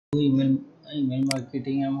Email email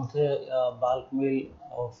marketing এর মধ্যে bulk mail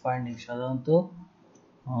finding সাধারণত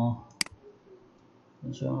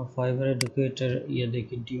ফাইবারে ঢুকে এটার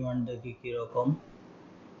দেখি, ডিমান্ড দেখি কিরকম।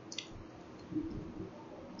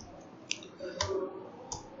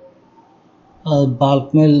 বাল্ক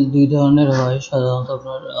মেল দুই ধরনের হয় সাধারণত।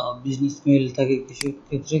 আপনার বিজনেস মেল থাকে কিছু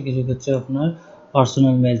ক্ষেত্রে আপনার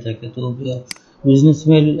পার্সোনাল মেল থাকে। তো বিজনেস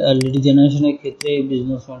মেল লিড জেনারেশনের ক্ষেত্রে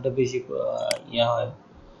বিজনেস মেলটা বেশি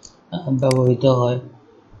ব্যবহৃত হয়,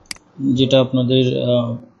 যেটা আপনাদের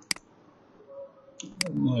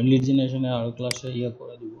লিড জেনারেশনে আরো ক্লাসে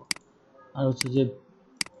করে দিব। আর হচ্ছে যে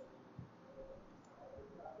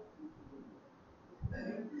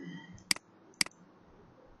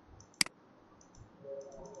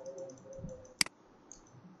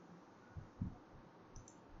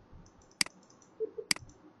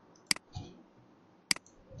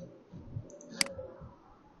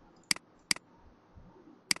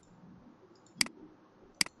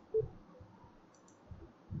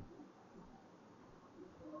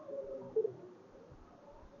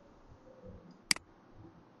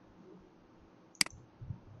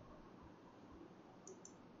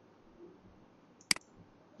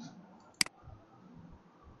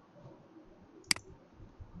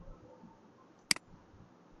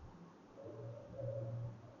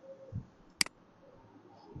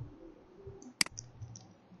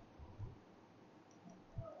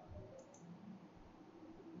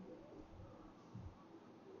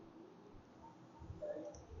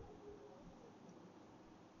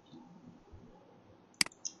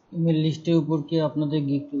ইমেল লিস্টের উপর কি আপনাদের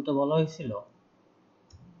গিগ টুলটা বলা হয়েছিল?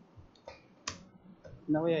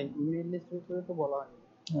 না ভাইয়া, ইমেল লিস্টের উপরে তো বলা হয়নি।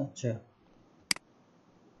 আচ্ছা,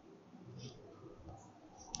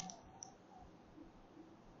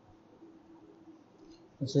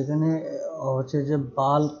 সেখানে হচ্ছে যে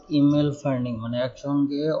বাল্ক ইমেল ফাইন্ডিং মানে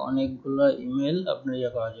একসঙ্গে অনেকগুলো ইমেল আপনার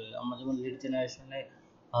করা যায়। আমরা যেমন লিড জেনারেশনে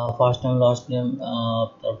ফার্স্ট নেম, লাস্ট নেম,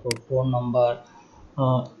 তারপর ফোন নাম্বার,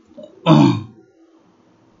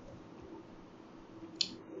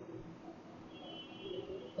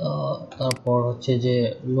 তারপর হচ্ছে যে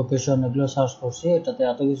লোকেশন, এগুলো সার্চ করছি। এটাতে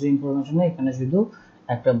এত কিছু ইনফরমেশন নেই, এখানে শুধু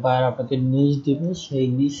একটা বায়ার আপনাকে নিচ দিবে, সেই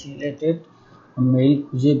নিচ রিলেটেড মেইল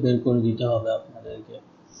খুঁজে বের করে দিতে হবে আপনাদেরকে।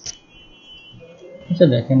 আচ্ছা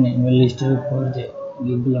দেখেন, ইমেল লিস্টের উপর যে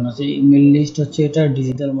গিগগুলো আছে, ইমেল লিস্ট হচ্ছে এটা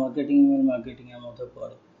ডিজিটাল মার্কেটিং, ইমেল মার্কেটিং এর মধ্যে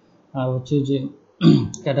পড়ে। আর হচ্ছে যে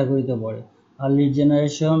ক্যাটাগরিতে পড়ে। আর লিড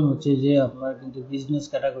জেনারেশন হচ্ছে যে আপনার কিন্তু বিজনেস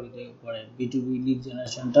ক্যাটাগরিতে পড়ে। বিটুবি লিড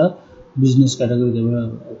জেনারেশনটা বিজনেস ক্যাটাগরিতে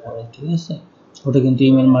পড়ে, ঠিক আছে? ওটা কিন্তু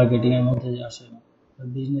ইমেল মার্কেটিং এর মধ্যে আসে না।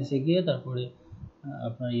 বিজনেসে গিয়ে তারপরে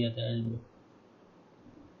আপনার আসবে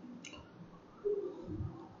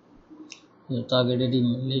targeted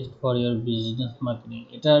email list for your business marketing.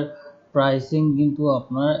 এটার প্রাইসিং কিন্তু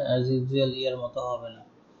আপনার অ্যাজ ইউজুয়াল মতো হবে না,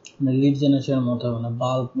 মানে লিড জেনারেশনের মতো হবে না।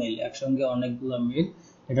 বাল্ক মেল, একসঙ্গে অনেকগুলো মেল,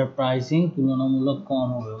 এটার প্রাইসিং তুলনামূলক কম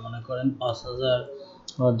হবে। মনে করেন 5,000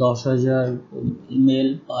 বা 10,000 ইমেল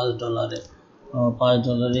 $5,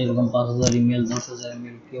 $5 এরকম 5,000 ইমেল, 10,000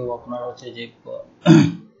 ইমেল। কেউ আপনার হচ্ছে যে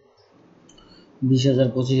 20,000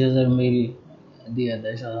 25,000 মেল দিয়ে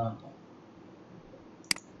দেয় সাধারণত।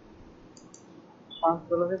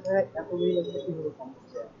 $5 ভাইয়া এত মেইল আসলে কিভাবে সম্ভব?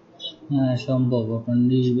 হ্যাঁ সম্ভব, আপনার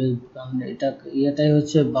নিজ এটাই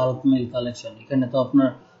হচ্ছে বাল্ক মেল কালেকশন। এখানে তো আপনার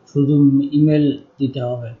শুধু ইমেল দিতে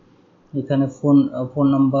হবে, এখানে ফোন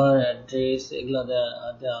নাম্বার, অ্যাড্রেস এগুলো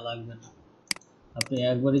দেওয়া লাগবে না। আপনি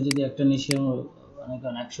একবারই যদি একটা নিশে মানে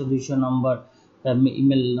 100-200 নাম্বার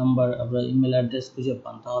ইমেল নাম্বার, আপনার ইমেল অ্যাড্রেস খুঁজে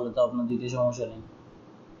পান, তাহলে তো আপনার দিতে সমস্যা নেই।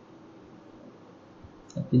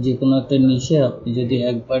 আপনি যে কোনো একটা নিশে আপনি যদি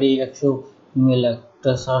একবারই 100 ইমেল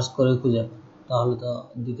একটা সার্চ করে খুঁজে পান, তাহলে তো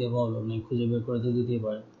দিতে প্রবলেম নেই, খুঁজে বের করে তো দিতেই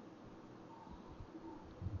পারে।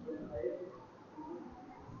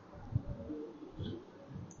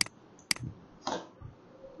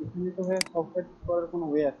 এখানে তো ভাইয়া সফটওয়্যার করার কোনো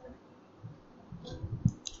ওয়ে আছে না?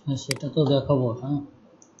 হ্যাঁ সেটা তো দেখাবো। হ্যাঁ,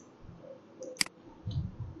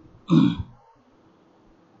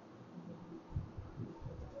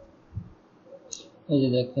 এই যে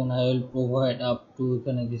দেখেন, I will provide up to,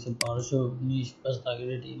 এখানে কিছু 1219 plus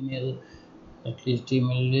targeted email, at least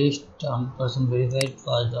email list 100% verified,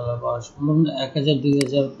 $5 1200, 1,000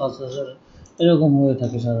 2,000 5,000 এরকম হয়ে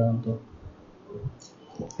থাকে সাধারণত।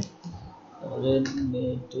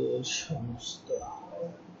 সংস্থা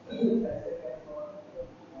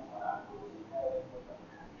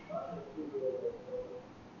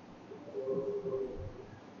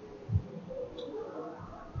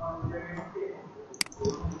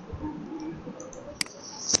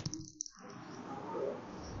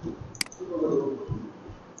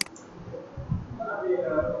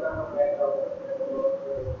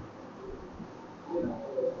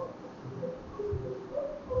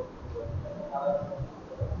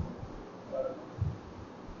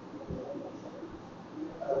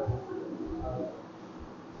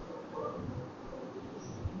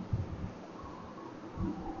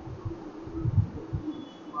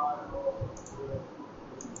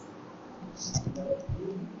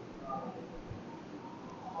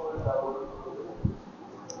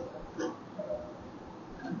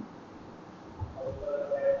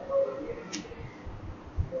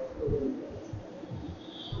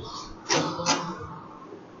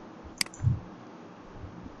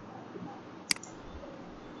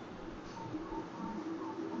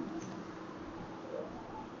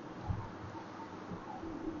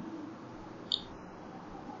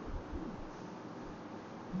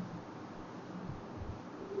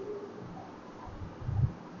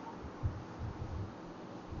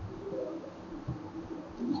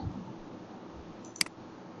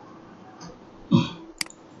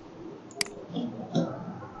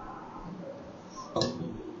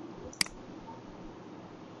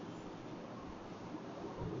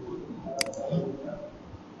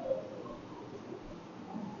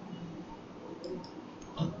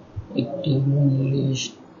active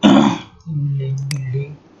list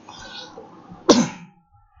building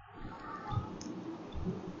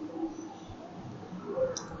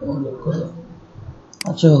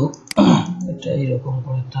আচ্ছা এটা এরকম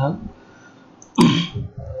করে থাক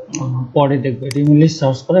পরে দেখবে ইমেল লিস্ট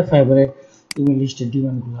সার্চ করে ফাইবারে ইমেল লিস্টের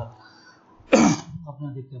ডিমান্ডগুলো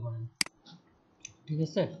আপনারা দেখতে পারেন ঠিক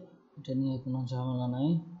আছে এটা নিয়ে কোনো ঝামেলা নাই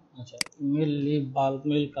আচ্ছা ইমেল বাল্ক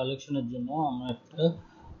মেল কালেকশনের জন্য আমরা একটা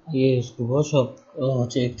ইউজ করবো সব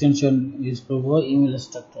হচ্ছে এক্সটেনশন ইউজ করবো ইমেল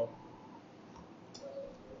স্ট্রাকচার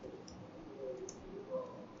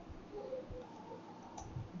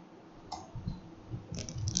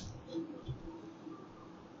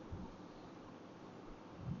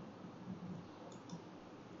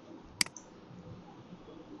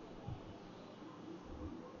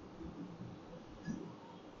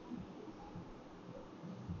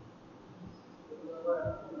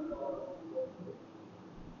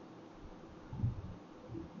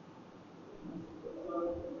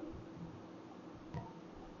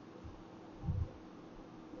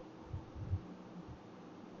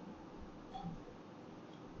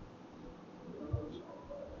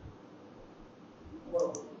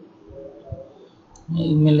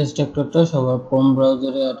ইমেল স্ট্রাকচারটা সবার ক্রোম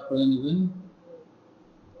ব্রাউজারে অ্যাড করে নেবেন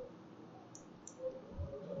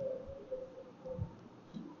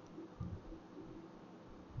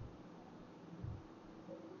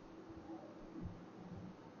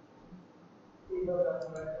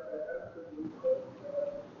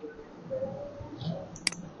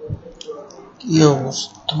কি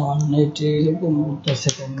অবস্থা নেটে এরকম বলতেছে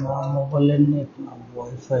কেন মোবাইলের নেট না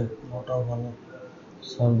ওয়াইফাই কোনোটাও ভালো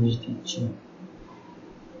সার্ভিস দিচ্ছে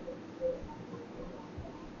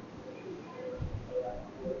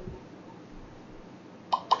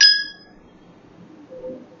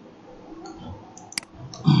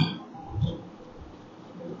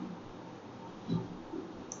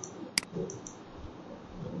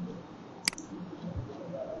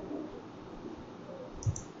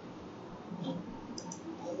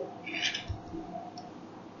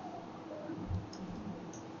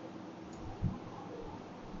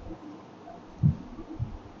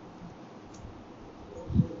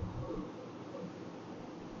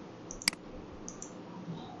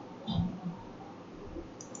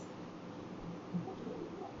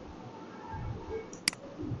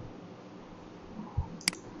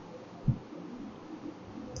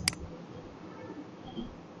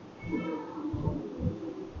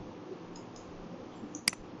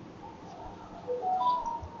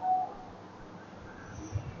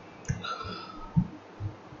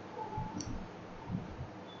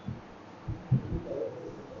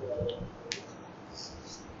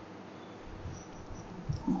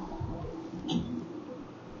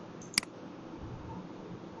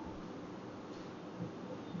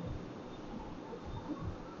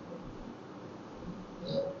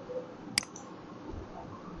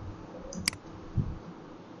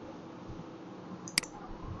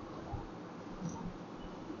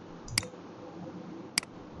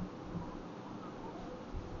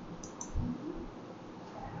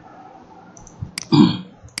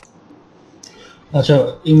আচ্ছা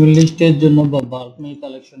ইমেল লিস্টের জন্য বা বাল্ক মেল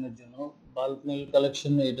কালেকশনের জন্য বাল্ক মেল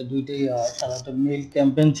কালেকশন এটা দুইটাই হয় সাধারণত মেল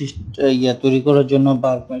ক্যাম্পেইন তৈরি করার জন্য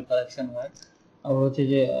বাল্ক মেল কালেকশন হয় আর হচ্ছে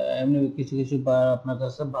যে এমনি কিছু কিছু বার আপনার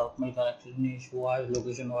কাছে bulk mail collection wise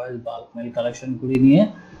location wise bulk mail collection করে নিয়ে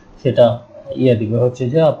সেটা দিবে হচ্ছে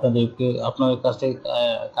যে আপনাদের কাছ থেকে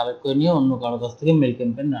কালেক্ট করে নিয়ে অন্য কারো কাছ থেকে মেল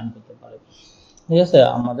ক্যাম্পেইন রান করতে পারে। ঠিক আছে,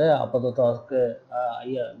 আমাদের আপাতত আজকে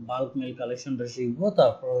বাল্ক মেল কালেকশনটা শিখবো,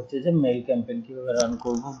 তারপর হচ্ছে যে মেল ক্যাম্পেইন কিভাবে রান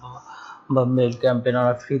করবো বা মেল ক্যাম্পেইন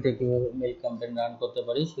আমরা ফ্রিতে কিভাবে মেল ক্যাম্পেইন রান করতে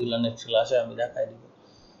পারি সেগুলো নেক্সট ক্লাসে আমি দেখাই দিব।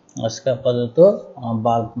 আজকে আপাতত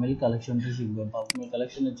বাল্ক মেল কালেকশনটা শিখবো। বাল্ক মেল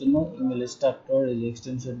কালেকশনের জন্য ইমেল স্ট্রাকচার এই যে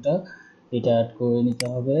এক্সটেনশনটা এটা অ্যাড করে নিতে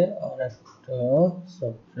হবে, আর একটা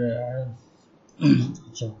সফটওয়্যার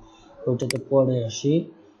আচ্ছা ওইটাতে পরে আসি।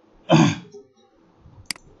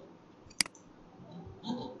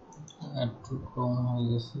 একটু কম হয়ে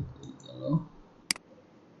গেছে, গেল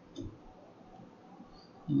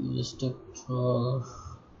ইমেল স্ট্রাকচার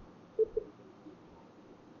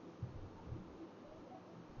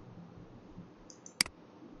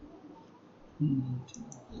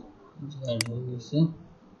অ্যাড হয়ে গেছে।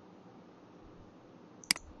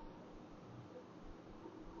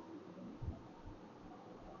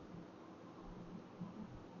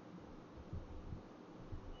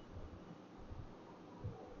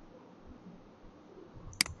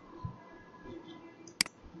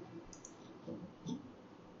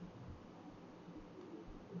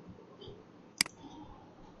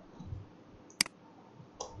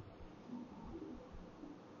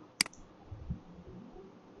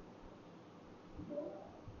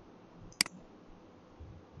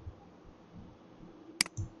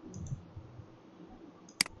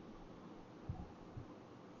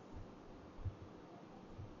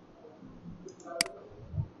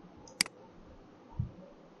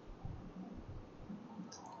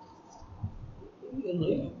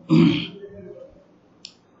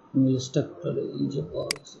 ইমেল স্ট্রাকচার এই যে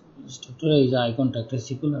স্ট্রাকচার এই যে আইকনটা একটা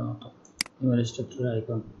সিকুলের মতো ইমেল স্ট্রাকচার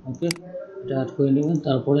আইকন, ওকে এটা অ্যাড করে নেবেন।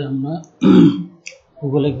 তারপরে আমরা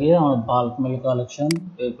গুগলে গিয়ে আমরা বাল্ক মেল কালেকশন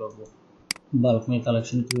বের করবো। বাল্ক মেল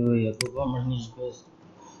কালেকশন কিভাবে করবো আমরা নিজ বেস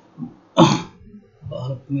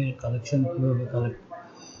বাল্ক মেল কালেকশন কিভাবে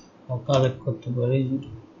কালেক্ট করতে পারি,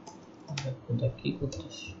 কি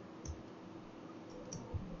করতেছি।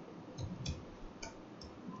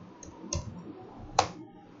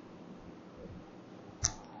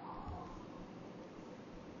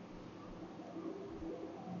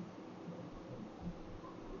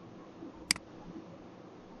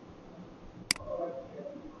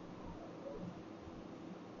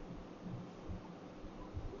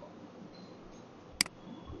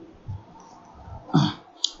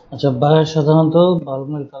 আচ্ছা, বায়ার সাধারণত বাল্ক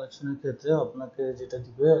মেল কালেকশনের ক্ষেত্রে আপনাকে যেটা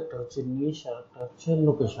দিবে একটা হচ্ছে নিশ আর একটা হচ্ছে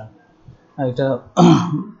লোকেশন। এটা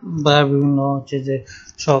বায়ার বিভিন্ন হচ্ছে যে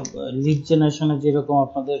সব লিড জেনারেশনে যেরকম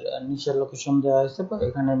আপনাদের নিশার লোকেশন দেওয়া হয়েছে, বা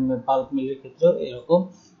এখানে বাল্ক মেলের ক্ষেত্রেও এরকম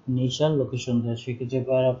নিশার লোকেশন দেওয়া। সেক্ষেত্রে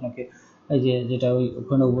বায়ার আপনাকে এই যে যেটা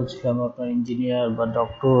ওখানে বলছিলাম আপনার ইঞ্জিনিয়ার বা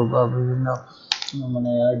ডক্টর বা বিভিন্ন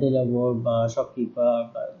মানে ডেলাবোর বা শপকিপার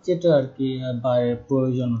বা যেটা আর কি বায়ের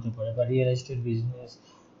প্রয়োজন হতে পারে, বা রিয়েল এস্টেট বিজনেস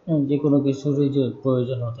যে কোনো কিছুরই যে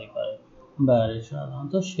প্রয়োজন হতে পারে, বায়ারে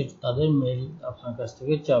সাধারণত তাদের মেল আপনার কাছ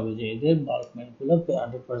থেকে চাবে যে এদের বাল্ক মেলগুলো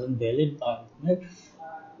 100% ভ্যালিড বাল্ক মেল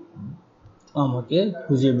আমাকে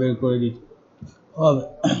খুঁজে বের করে দিতে হবে।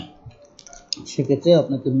 সেক্ষেত্রে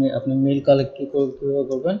আপনি মেল কালেক্ট কীভাবে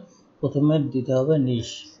করবেন, প্রথমে দিতে হবে নিশ।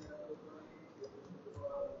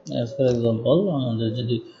 অ্যাজ ফর এক্সাম্পল আমাদের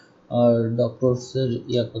যদি ডক্টরসের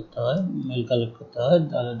করতে হয়, মেল কালেক্ট করতে হয়,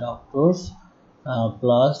 তাহলে ডক্টরস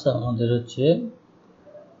প্লাস আমাদের হচ্ছে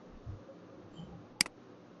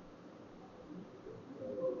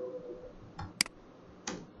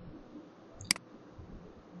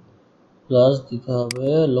প্লাস দিতে হবে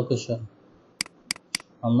লোকেশন।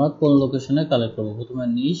 আমরা কোন লোকেশনে কালেক্ট করবো, প্রথমে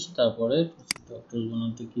নিশ তারপরে ডক্টর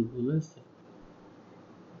বানানটা কি বলেছে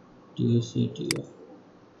টিও।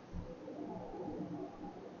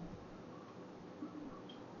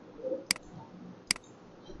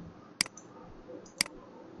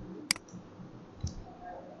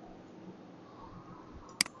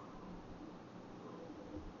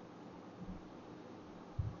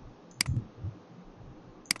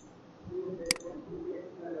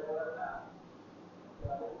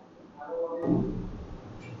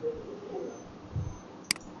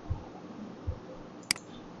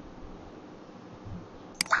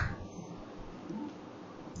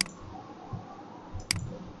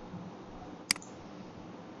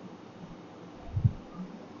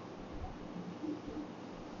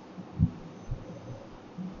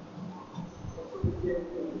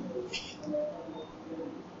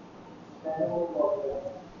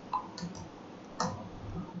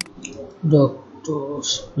 ডক্টরস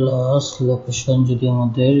প্লাস লোকেশন যদি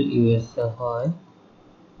আমাদের ইউএসএ হয়,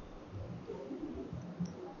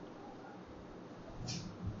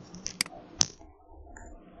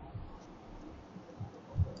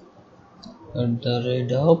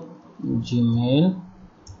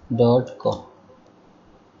 @gmail.com।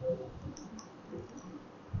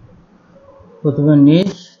 প্রথমে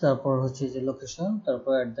নিচ, তারপর হচ্ছে যে লোকেশন,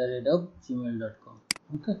 তারপর @gmail.com।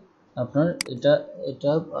 ওকে, আপনার এটা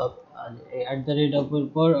এটা এর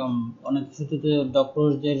পর অনেক কিছুতে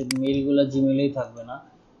ডক্টরদের মেইলগুলো জিমেইলেই থাকবে না,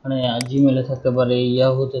 মানে জিমেইলে থাকতে পারে,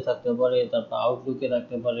 ইয়াহুতে থাকতে পারে, তারপর আউটলুকে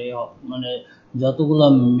থাকতে পারে, মানে যতগুলো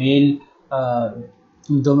মেইল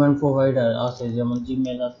ডোমেন প্রোভাইডার আছে, যেমন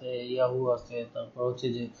জিমেইল আছে, ইয়াহু আছে, তারপর হচ্ছে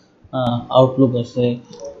যে আউটলুক আছে,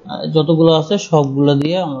 যতগুলো আছে সবগুলো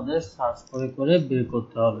দিয়ে আমাদের সার্চ করে করে বের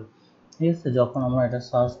করতে হবে। ঠিক আছে, যখন আমরা এটা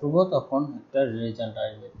সার্চ করব তখন একটা রেজাল্ট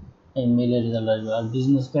আসবে, এই মেইলের রেজাল্ট আসবে। আর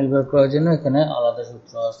বিজনেস মেইল বের করার জন্য এখানে আলাদা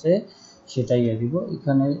সূত্র আছে, সেটাই দিব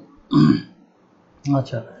এখানে।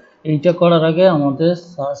 আচ্ছা, এইটা করার আগে আমাদের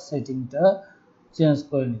সার্চ সেটিংটা চেঞ্জ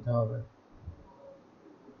করে নিতে হবে।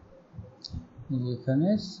 এখানে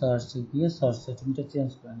সার্চে গিয়ে সার্চ সেটিংটা চেঞ্জ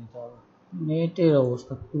করে নিতে হবে। নেটের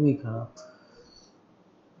অবস্থা খুবই খারাপ।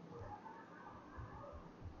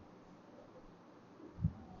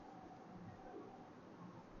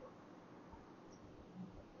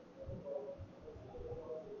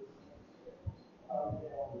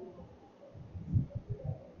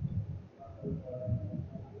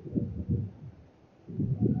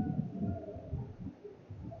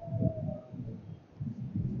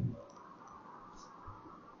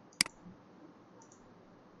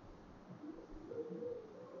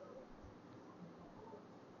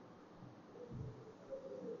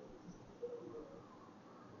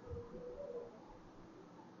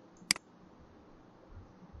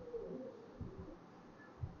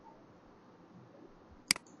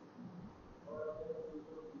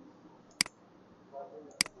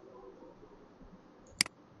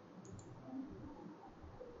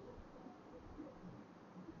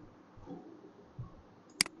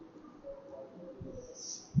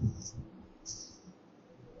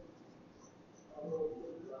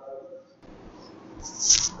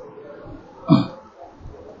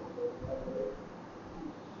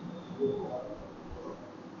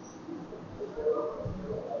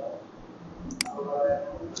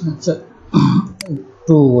 আচ্ছা,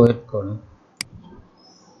 একটু ওয়েট করুন।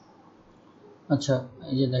 আচ্ছা,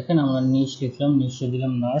 এই যে দেখেন আমরা নিচ লিখলাম, নিচে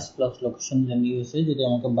দিলাম নার্স প্লাস লোকেশন দিলাম ইউএসএ। যদি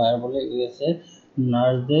আমাকে বায়ার বলে ইউএসএ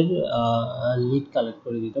নার্সদের লিড কালেক্ট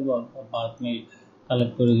করে দিতে বা বার্থ মেল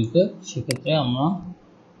কালেক্ট করে দিতে, সেক্ষেত্রে আমরা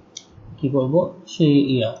কি করব, সেই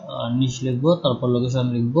নিচ লিখবো, তারপর লোকেশন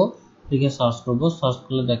লিখবো, লিখে সার্চ করব। সার্চ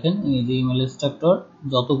করলে দেখেন এই যে ইমেল স্ট্রাকচার,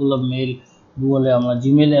 যতগুলো মেল গুগলে আমরা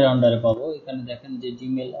জিমেলের আন্ডারে পাবো, এখানে দেখেন যে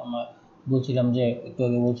জিমেল আমরা বলছিলাম, যে একটু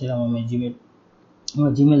আগে বলছিলাম আমি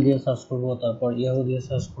আমরা জিমেল দিয়ে সার্চ করব, তারপর ইয়াহু দিয়ে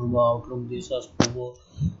সার্চ করব, আউটলুক দিয়ে সার্চ করব,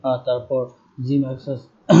 তারপর জিমেল সার্চ।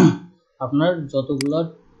 আপনার যতগুলো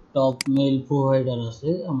টপ মেল প্রোভাইডার আছে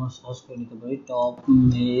আমরা সার্চ করে নিতে পারি, টপ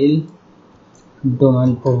মেল ডোমেন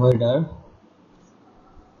প্রোভাইডার।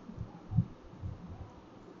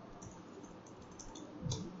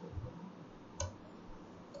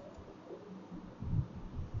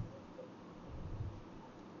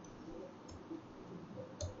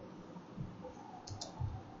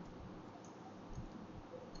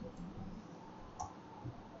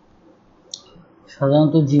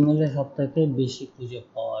 সাধারণত জিমেলে সব থেকে বেশি খুঁজে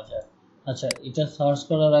পাওয়া যায়। আচ্ছা, এটা সার্চ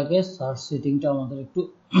করার আগে সার্চ সেটিংটা আমাদের একটু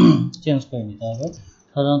চেঞ্জ করে নিতে হবে।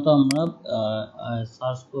 সাধারণত আমরা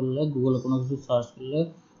সার্চ করলে, গুগলে কোনো কিছু সার্চ করলে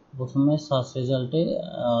প্রথমে সার্চ রেজাল্টে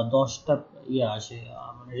 10টা আসে,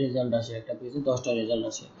 মানে রেজাল্ট আসে, একটা পেজে 10টা রেজাল্ট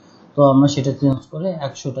আসে। তো আমরা সেটা চেঞ্জ করে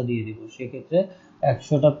 100টা দিয়ে দিব। সেক্ষেত্রে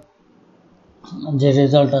 100টা যে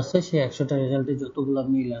রেজাল্ট আছে, সেই 100টা রেজাল্টে যতগুলো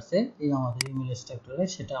মেল আছে এই আমাদের ইমেল স্ট্রাকচারে,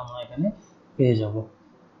 সেটা আমরা এখানে পেয়ে যাব।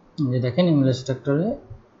 যে দেখেন ইমেল স্ট্রাকচারে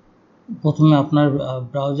প্রথমে আপনার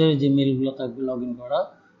ব্রাউজারে যে মেলগুলো থাকবে লগ ইন করা,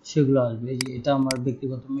 সেগুলো আসবে। এই যে এটা আমার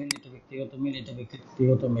ব্যক্তিগত মেল, এটা ব্যক্তিগত মেল, এটা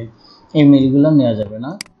ব্যক্তিগত মেল, এই মেলগুলো নেওয়া যাবে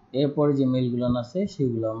না। এরপরে যে মেলগুলো আছে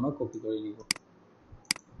সেগুলো আমরা কপি করে নিব।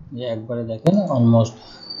 যে একবারে দেখেন অলমোস্ট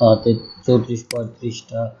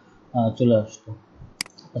 34-35টা চলে আসলো।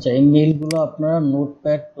 আচ্ছা, এই মেলগুলো আপনারা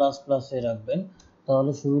নোটপ্যাড প্লাস প্লাসে রাখবেন,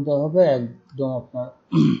 তাহলে সুবিধা হবে একদম আপনার।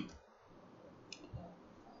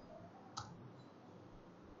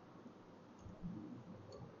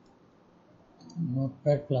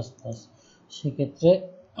 নোটপ্যাড প্লাস প্লাস, সেক্ষেত্রে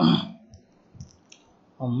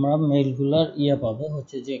আমরা মেইলগুলার পাবো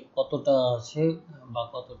হচ্ছে যে কতটা আছে বা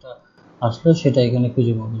কতটা আসলো, সেটা এখানে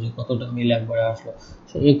খুঁজে পাবো যে কতটা মেইল একবারে আসলো।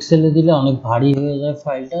 সো এক্সেলে দিলে অনেক ভারী হয়ে যায়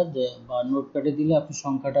ফাইলটা, বা নোটপ্যাডে দিলে আপনি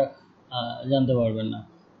সংখ্যাটা জানতে পারবেন না।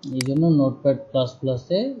 এই জন্য নোটপ্যাড প্লাস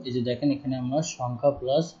প্লাসে এই যে দেখেন এখানে আমরা সংখ্যা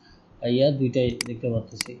প্লাস দুইটাই দেখতে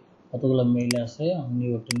পাচ্ছি। কতগুলো মেইল আছে, আমি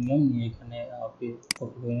ওটা নিলাম, নিয়ে এখানে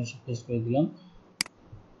কপি করে পেস্ট করে দিলাম।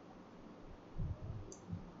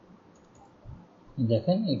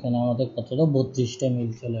 দেখেন এখানে আমাদের কতটা 32টা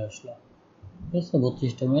মেইল চলে আসলো। ঠিক আছে,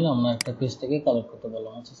 32টা মেইল আমরা একটা পেজ থেকে কালেক্ট করতে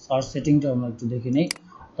পারলাম। আচ্ছা, সার্চ সেটিংটা আমরা একটু দেখে নেই,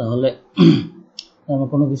 তাহলে আমরা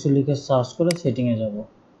কোনো কিছু লিখে সার্চ করে সেটিংয়ে যাব।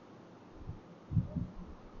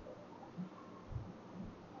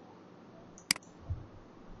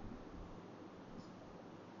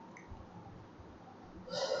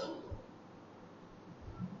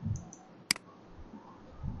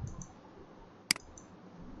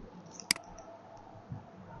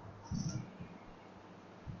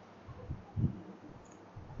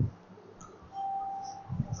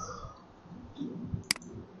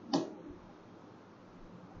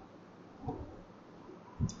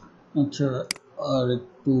 আচ্ছা, আর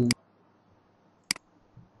একটু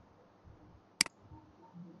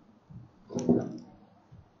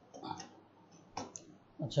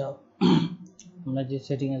আচ্ছা, আমরা যে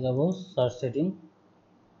সেটিংয়ে যাব, সার্চ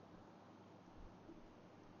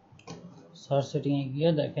সেটিংয়ে গিয়ে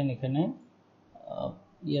দেখেন এখানে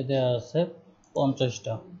ইয়ে দেওয়া আছে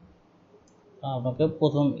 50টা। আপনাকে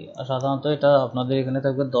প্রথম, সাধারণত এটা আপনাদের এখানে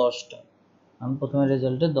থাকবে 10টা। আমি প্রথমে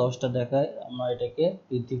রেজাল্টে 10টা দেখায়, আমরা এটাকে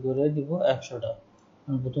বৃদ্ধি করে দিব 100টা।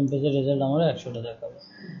 প্রথম পেজের রেজাল্ট আমরা 100টা দেখাবো।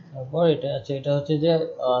 তারপর এটা আছে, এটা হচ্ছে যে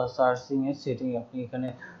সার্চিং এর সেটিং। আপনি এখানে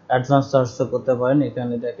অ্যাডভান্স সার্চ করতে পারেন।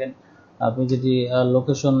 এখানে দেখেন আপনি যদি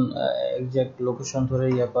লোকেশন, এক্সাক্ট লোকেশন ধরে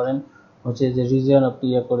ইয়ে করেন, হচ্ছে যে রিজিয়ন আপনি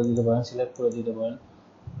ইয়ে করে দিতে পারেন, সিলেক্ট করে দিতে পারেন।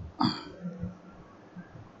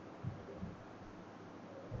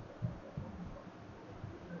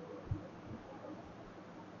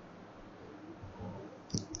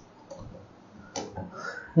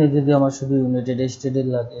 এই যদি আমার শুধু ইউনাইটেড স্টেটের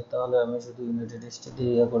লাগে, তাহলে আমি শুধু ইউনাইটেড স্টেটে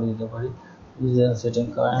ইয়ে করে দিতে পারি। রিজিয়ন সেটিং,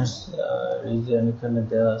 কারেন্ট রিজিয়ন এখানে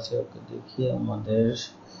দেওয়া আছে। ওকে, দেখি আমাদের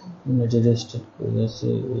ইউনাইটেড স্টেট করে আছে,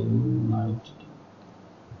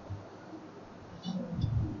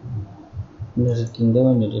 ইউনাইটেড কিংডম,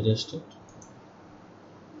 ইউনাইটেড স্টেট।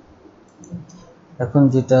 এখন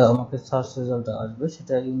যেটা আমাকে সার্চ রেজাল্ট আসবে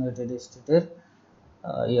সেটা ইউনাইটেড স্টেটের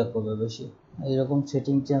ইয়ে করবে বেশি। এইরকম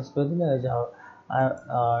সেটিং চেঞ্জ করে দিলে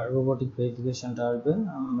রোবোটিক ভেরিফিকেশনটা আসবে।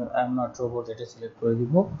 আই এম নট রোবট এটা সিলেক্ট করে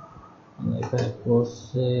দিব। এখানে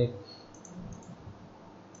কোর্সে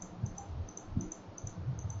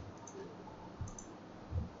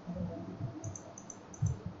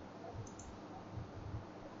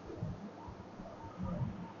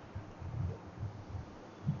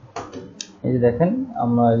এই যে দেখেন,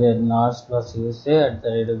 আমরা যে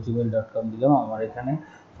nurse+usa@gmail.com দিলাম, আমার এখানে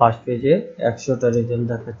ফার্স্ট পেজে 100টা রেজাল্ট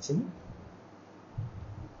দেখাচ্ছে।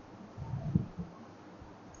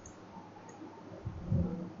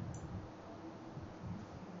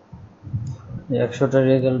 100টা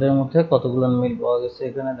রেজাল্টের মধ্যে কতগুলো মেইল পাওয়া গেছে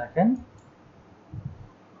এখানে দেখেন,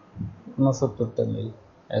 69টা মেইল।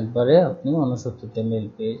 একবারে আপনি 69টা মেইল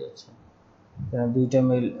পেয়ে যাচ্ছেন। এখানে 2টা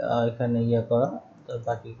মেইল এখানে ইয়ে করা, তার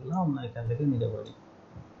বাকিগুলো আমরা এখান থেকে নিতে পারি,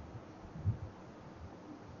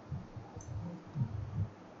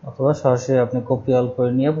 অথবা সরাসরি আপনি কপি অল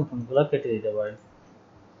করে নিয়ে প্রথমগুলো কেটে দিতে পারেন।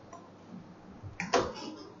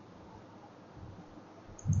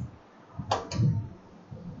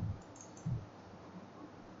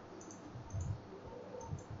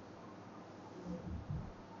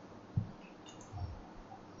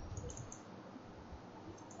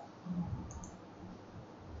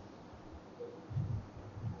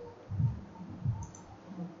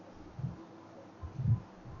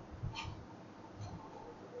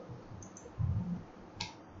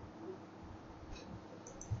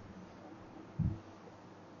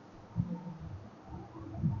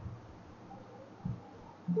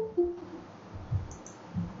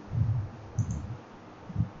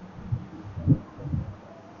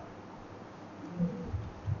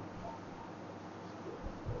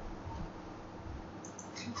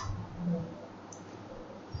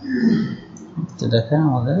 তো দেখেন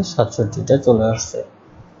আমাদের 67টা চলে আসছে।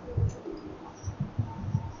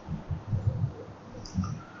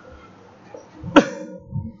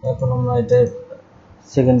 এখন আমরা এটা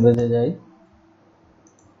সেকেন্ড পেজে যাই।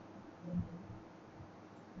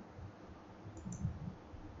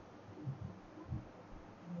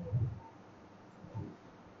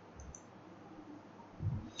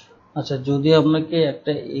 আচ্ছা, যদি আপনাকে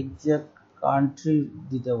একটা এক্সাক্ট কান্ট্রি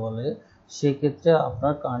দিতে বলে, সেক্ষেত্রে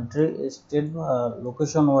আপনার কান্ট্রি, স্টেট বা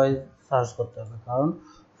লোকেশন ওয়াইজ সার্চ করতে হবে। কারণ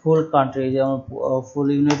ফুল কান্ট্রি, যেমন ফুল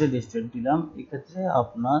ইউনাইটেড স্টেট দিলাম, এক্ষেত্রে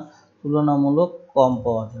আপনার তুলনামূলক কম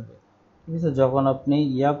পাওয়া যাবে। ঠিক আছে, যখন আপনি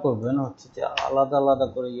ইয়া করবেন, হচ্ছে যে আলাদা আলাদা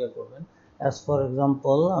করে ইয়া করবেন, অ্যাজ ফর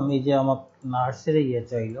এক্সাম্পল আমি যে আমার নার্সারি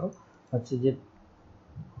চাইলো হচ্ছে যে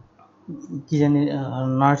কি জানি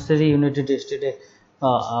নার্সারি ইউনাইটেড স্টেটে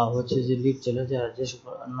হচ্ছে যে লিড ছিল যে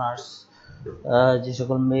সকল নার্স যে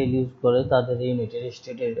সকল মেইল ইউজ করে তাদের ইউনাইটেড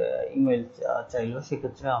স্টেটের ইমেল চাইলো,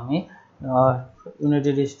 সেক্ষেত্রে আমি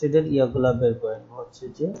ইউনাইটেড স্টেটের ইয়াগুলা বের করে নেব, হচ্ছে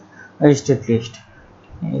যে স্টেট লিস্ট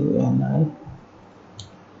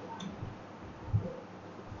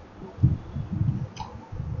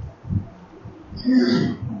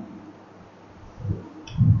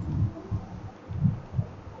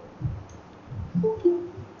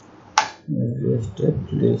স্টেট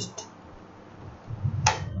লিস্ট।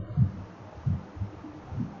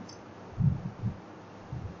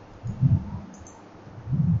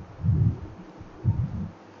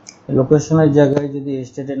 লোকেশনের জায়গায় যদি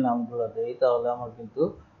স্টেটের নামগুলো দেই তাহলে আমার কিন্তু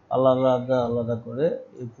আলাদা আলাদা করে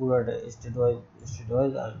এই পুরোটা স্টেট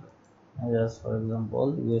ওয়াইজ আসবে। জাস্ট ফর এক্সাম্পল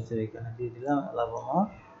ইউএস এর এখানে দিয়ে দিলাম অ্যালাবামা,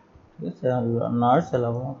 ঠিক আছে, নার্স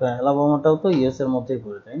অ্যালাবামা। অ্যালাবামাটাও তো ইউএস এর মধ্যেই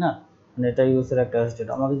পড়ে, তাই না, মানে এটা ইউএস এর একটা স্টেট।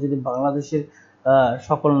 আমাকে যদি বাংলাদেশের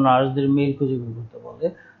সকল নার্সদের মেইল খুঁজে বের করতে বলে,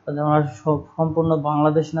 তাহলে আমরা সম্পূর্ণ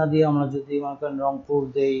বাংলাদেশ না দিয়ে আমরা যদি রংপুর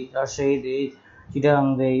দেই, রাজশাহী দেই, চিটাগাং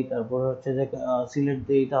দেই, তারপর হচ্ছে যে সিলেট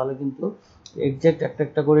দেই, তাহলে কিন্তু এক্সাক্ট একটা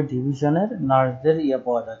একটা করে ডিভিশনের নার্সদের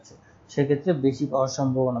পাওয়া যাচ্ছে, সেক্ষেত্রে বেশি পাওয়ার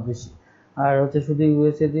সম্ভাবনা বেশি। আর হচ্ছে শুধু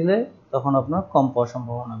ইউএসএ দিলে তখন আপনার কম পাওয়ার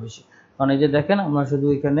সম্ভাবনা বেশি। কারণ এই যে দেখেন আমরা শুধু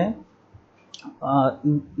এখানে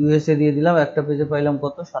ইউএসএ দিয়ে দিলাম, একটা পেজে পাইলাম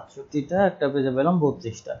কত 67টা, একটা পেজে পেলাম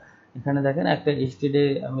 32টা। এখানে দেখেন একটা স্টেটে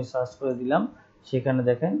আমি সার্চ করে দিলাম, সেখানে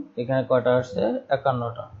দেখেন এখানে কয়টা আসছে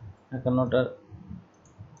 51টা। এখানে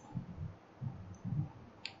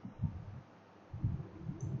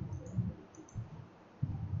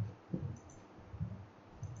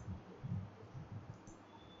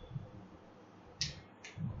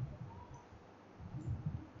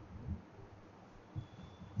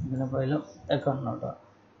পাইলাম 51টা।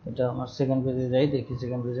 এটা আমার সেকেন্ড পেজে যাই, দেখি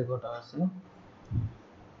সেকেন্ড পেজে কটা আছে।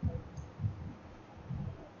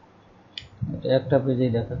 এটা একটা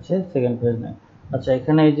পেজেই দেখাচ্ছে, সেকেন্ড পেজ নেই। আচ্ছা,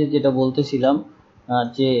 এখানে এই যে যেটা বলতেছিলাম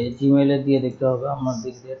যে জিমেইলে দিয়ে দেখতে হবে, আমার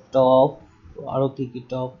দিক দিয়ে টপ আরো কি কি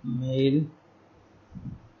টপ মেইল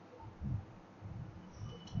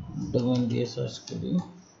ডোমেইন দিয়ে সার্চ করি।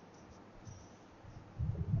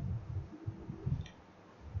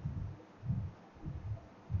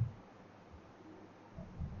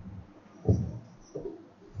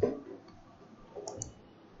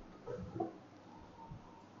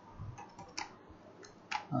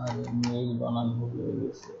 আর মেইল বানানো হয়ে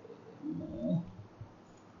গেছে।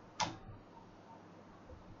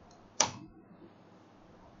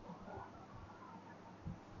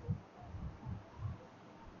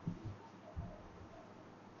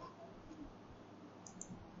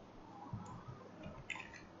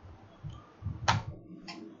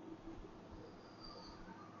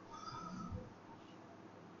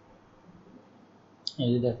 এই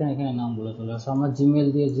যে দেখেন এখানে নামগুলো চলে আসে। আমরা জিমেল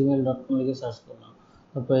দিয়ে gmail.com লিখে সার্চ করলাম,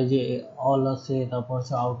 তারপরে এই যে অল আছে, তারপর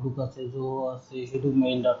হচ্ছে আউটলুক আছে, জোহো আছে, শুধু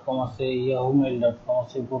mail.com আছে, ইয়াহু mail.com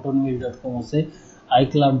আছে, protonmail.com আছে,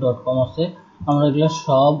 iCloud.com আছে। আমরা এগুলো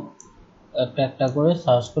সব একটা একটা করে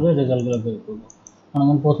সার্চ করে রেজাল্টগুলো বের করবো।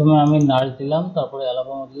 যেমন প্রথমে আমি নার্স দিলাম, তারপরে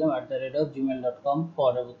অ্যালাবামা দিলাম @gmail.com,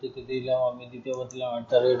 পরবর্তীতে দিলাম আমি দ্বিতীয়বার দিলাম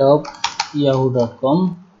 @yahoo.com।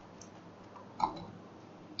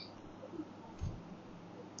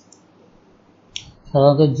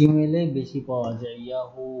 সাধারণত জিমেলে বেশি পাওয়া যায়,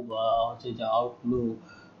 ইয়াহু বা হচ্ছে যে আউটলুক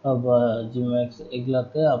বা জিম্যাক্স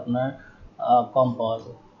এগুলাতে আপনার কম পাওয়া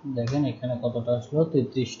যায়। দেখেন এখানে কতটা আসলো,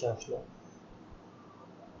 33টা আসলো।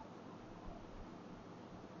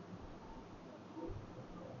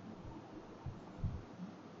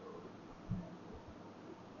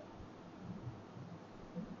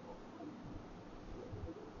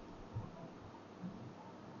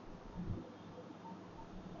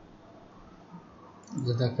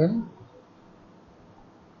 যে দেখেন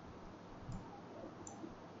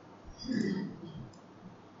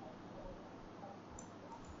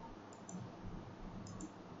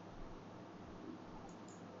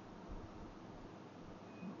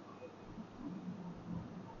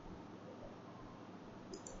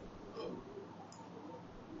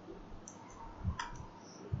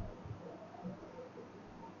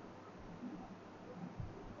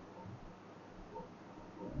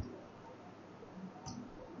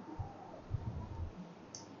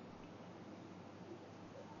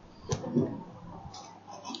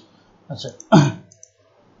আচ্ছা,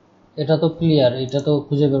 এটা তো ক্লিয়ার, এটা তো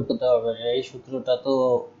খুঁজে বের করতে হবে, এই সূত্রটা তো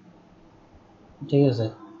ঠিক আছে,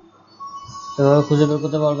 এভাবে খুঁজে বের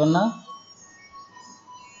করতে পারবেন না।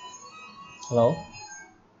 হ্যালো,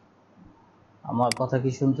 আমার কথা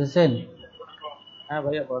কি শুনতেছেন? হ্যাঁ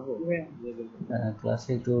ভাইয়া পারবো। ক্লাসে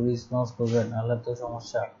একটু রেসপন্স করবেন, নাহলে তো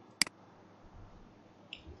সমস্যা।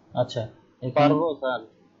 আচ্ছা, এখানে পারবো স্যার।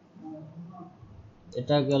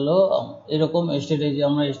 এটা গেল এরকম স্টেটে যে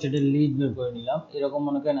আমরা স্টেটের লিড বের করে নিলাম। এরকম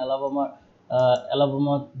মনে করেন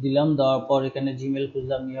অ্যালাবামা দিলাম, দেওয়ার পর এখানে জিমেল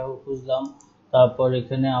খুঁজলাম, ইয়াহু খুঁজলাম, তারপর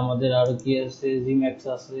এখানে আমাদের আরো কি আছে, জিম্যাক্স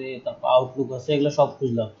আছে, তারপর আউটলুক আছে, এগুলো সব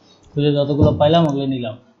খুঁজলাম। খুঁজে যতগুলো পাইলাম ওগুলো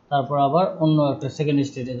নিলাম। তারপর আবার অন্য একটা সেকেন্ড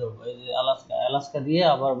স্টেটে ধরবো, এই যে অ্যালাস্কা দিয়ে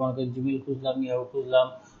আবার মনে করেন জিমেল খুঁজলাম, ইয়াহু খুঁজলাম,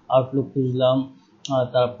 আউটলুক খুঁজলাম,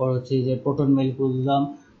 তারপর হচ্ছে যে প্রোটন মেইল খুঁজলাম,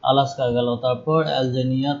 আলাস্কা গেল, তারপর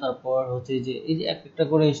অ্যালজেনিয়া, তারপর হচ্ছে যে এই যে এক একটা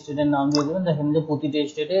করে স্টেটের নাম দিয়ে দেবেন। দেখেন যে প্রতিটা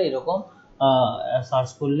স্টেটে এরকম সার্চ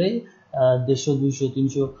করলেই 150, 200,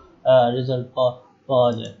 300 রেজাল্ট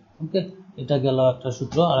পাওয়া যায়। ওকে, এটা গেল একটা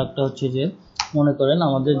সূত্র। আর একটা হচ্ছে যে মনে করেন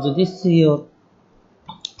আমাদের যদি সিও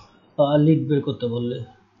লিড বের করতে বললে,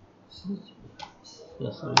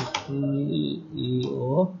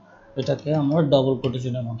 সিইও, এটাকে আমরা ডবল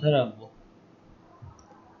কোটেশনের মধ্যে রাখবো,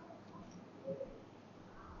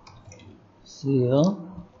 সিও।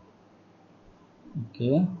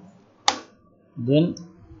 ওকে, দেন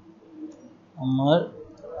আমার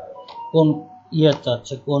কোন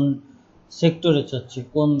চাচ্ছে, কোন সেক্টরে চাচ্ছে,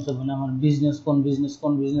 কোন মানে আমার কোন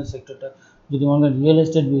বিজনেস সেক্টরটা। যদি মনে করেন রিয়েল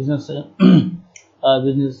এস্টেট বিজনেসে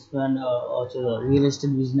বিজনেসম্যান হচ্ছে রিয়েল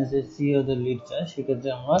এস্টেট বিজনেসের সিইওদের লিড চায়, সেক্ষেত্রে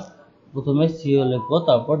আমরা প্রথমে সিইও লিখবো,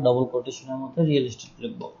 তারপর ডবল কোটেশনের মধ্যে রিয়েল এস্টেট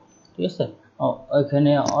লিখবো। ঠিক আছে,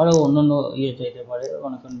 এখানে আরো অন্যান্য চাইতে পারে,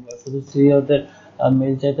 মনে করেন শুধু সিইওদের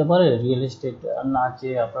মেল চাইতে পারে, রিয়েল এস্টেট না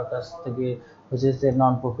চেয়ে আপনার কাছ থেকে হচ্ছে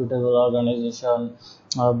নন প্রফিটেবল অর্গানাইজেশন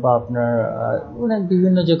বা আপনার মানে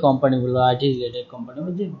বিভিন্ন যে কোম্পানিগুলো আইটি রিলেটেড কোম্পানি,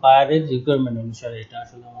 যে বায়ারের রিকোয়ারমেন্ট অনুসারে এটা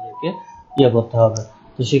আসলে আমাদেরকে করতে হবে।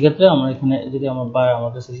 তো সেক্ষেত্রে আমরা এখানে যদি আমার বায়ার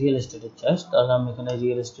আমার কাছে রিয়েল এস্টেটের চাই, তাহলে আমি এখানে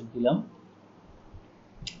রিয়েল এস্টেট দিলাম,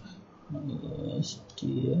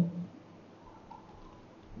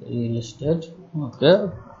 রিয়েল এস্টেট। ওকে,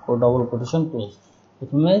 ডবল কোটেশন ক্লোজ।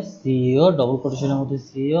 প্রথমে সিইও, ডবল কোটেশনের মধ্যে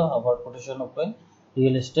সিইও, আবার কোটেশন ওপেন,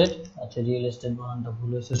 রিয়েল এস্টেট। আচ্ছা, রিয়েল এস্টেট বানানটা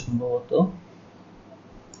ভুল হয়েছে সম্ভবত।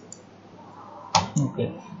 ওকে,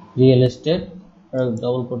 real estate,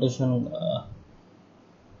 double quotation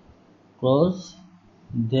close.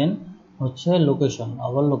 দেন হচ্ছে লোকেশন,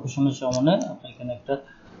 আবার লোকেশনের সামনে আপনি এখানে একটা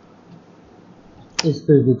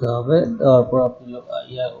স্পেস দিতে হবে। তারপর আপনি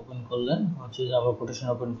ওপেন করলেন, হচ্ছে আবার কোটেশন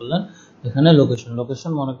ওপেন করলেন, এখানে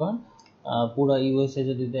লোকেশন মনে করেন পুরো ইউএসএ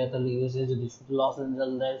যদি দেয়, তাহলে ইউএসএ যদি শুধু লস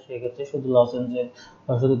অ্যাঞ্জেলস দেয়, সেক্ষেত্রে শুধু লস অ্যাঞ্জেলস,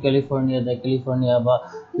 বা শুধু ক্যালিফোর্নিয়া দেয় ক্যালিফোর্নিয়া, বা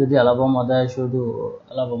যদি অ্যালাবামা দেয় শুধু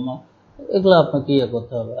অ্যালাবামা। এগুলো আপনাকে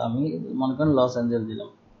করতে হবে। আমি মনে করেন লস অ্যাঞ্জেলস দিলাম,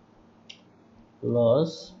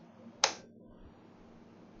 লস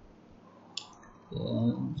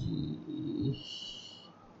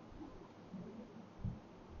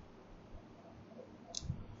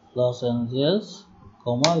লস অ্যাঞ্জেলস,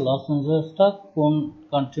 লস অ্যাঞ্জেলসটা কোন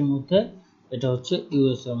কান্ট্রির মধ্যে? এটা হচ্ছে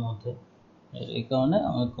ইউএস এর মধ্যে। এই কারণে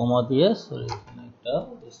আমি কমা দিয়ে, সরি এখানে একটা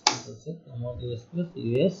স্পেস আছে, কমা দিয়ে স্পেস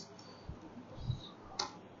ইউএস।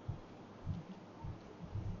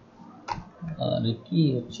 আর কি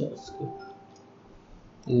হচ্ছে আজকে,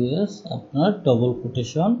 ইউএস আপনার ডবল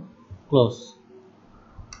কোটেশন ক্লোজ।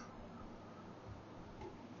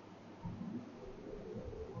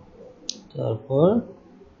 তারপর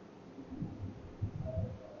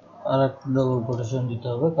আর একটা ডবল কোটেশন দিতে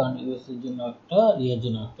হবে, কারণ ইউএস এর জন্য একটা, ইয়ের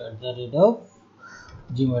জন্য একটা,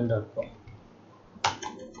 @gmail.com।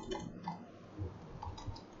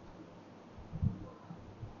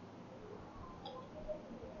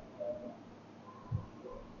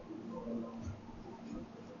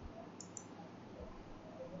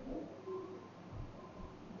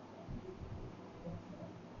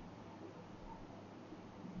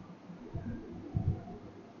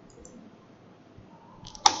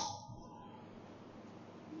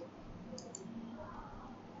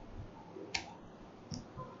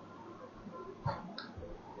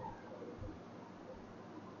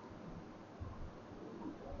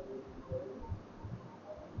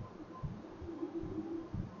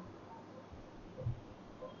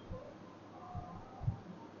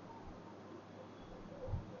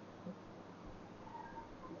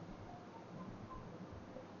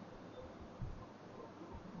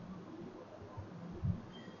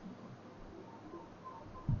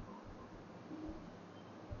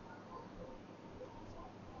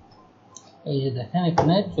 এই যে দেখেন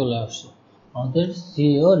এখানে চলে আসছে আমাদের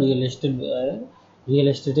CEO real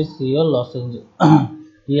এস্টেটের CEO Los Angeles.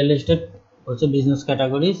 Real estate হচ্ছে বিজনেস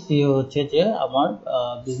ক্যাটাগরি, সিইও হচ্ছে যে আমার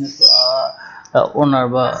বিজনেস ওনার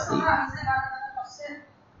বা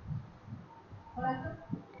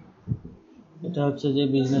এটা হচ্ছে যে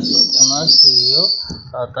বিজনেস ওনার সিইও,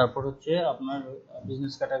 তারপর হচ্ছে আপনার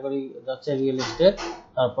বিজনেস ক্যাটাগরি যাচ্ছে রিয়েল এস্টেট,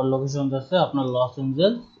 তারপর লোকেশন যাচ্ছে আপনার লস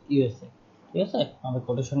এঞ্জেলস ইউএসএ। ঠিক আছে, আমাদের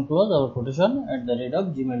কোটেশন ক্লোজ, আবার কোটেশন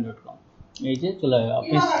 @gmail.com। এই যে চলে যাবে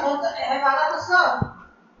আপনি।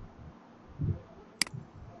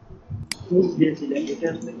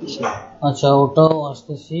 আচ্ছা, ওটাও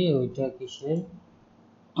আসতেছি, ওইটা কিসের,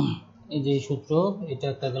 এই যে সূত্র, এটা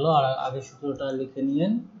একটা গেল, আর আগের সূত্রটা লিখে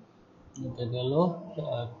নিলেন, এটা গেল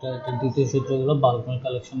একটা। এটা দ্বিতীয় সূত্র গেল বাল্ক মেল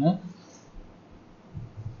কালেকশনের।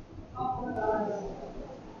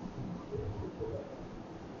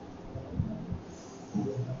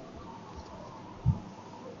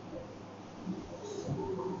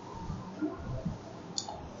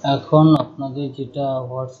 এখন আপনাদের যেটা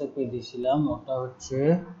হোয়াটসঅ্যাপে দিয়েছিলাম ওটা হচ্ছে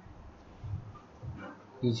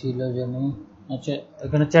কি ছিল জানি। আচ্ছা,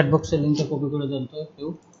 এখানে চ্যাট বক্সের লিংকটা কপি করে দেন তো কেউ।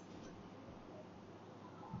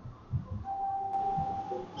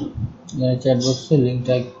 চ্যাট বক্সের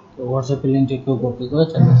লিংকটা, হোয়াটসঅ্যাপের লিংকটা কেউ কপি করে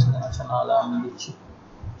চ্যাট বক্সে দেন। আচ্ছা, নাহলে আমি দিচ্ছি,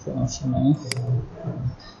 সমস্যা নাই।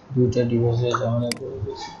 দুইটা ডিভাইসে ঝামেলা করে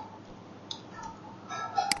দিচ্ছি।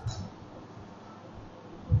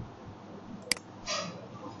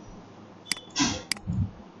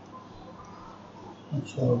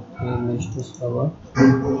 আচ্ছা, ওকে, লিস্ট কভার।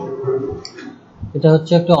 এটা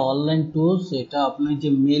হচ্ছে একটা অনলাইন টুলস। এটা আপনি যে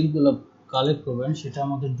মেইলগুলো কালেক্ট করবেন সেটা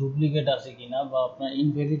আমাদের ডুপ্লিকেট আছে কিনা বা আপনার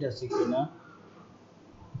ইনভ্যালিড আছে কিনা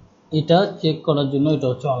এটা চেক করার জন্য এটা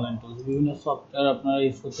হচ্ছে অনলাইন টুলস। বিভিন্ন সফটওয়্যার আপনারা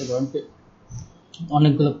ইউজ করতে পারেন,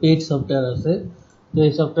 অনেকগুলো পেইড সফটওয়্যার আছে। তো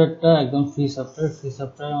এই সফটওয়্যারটা একদম ফ্রি সফটওয়্যার, ফ্রি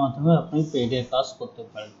সফটওয়্যারের মাধ্যমে আপনি পেইডের কাজ করতে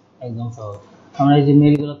পারেন একদম সহজ। আমরা এই যে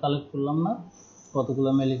মেইলগুলো কালেক্ট করলাম না, কতগুলো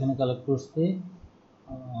মেইল এখানে কালেক্ট করছি,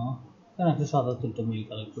 এখানে 177টা মেইল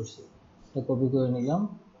কালেক্ট করছি। এটা কপি করে নিলাম।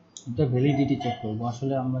 এটা ভ্যালিডিটি চেক করবো,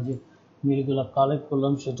 আসলে আমরা যে মেইলগুলো কালেক্ট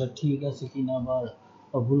করলাম সেটা ঠিক আছে কিনা বা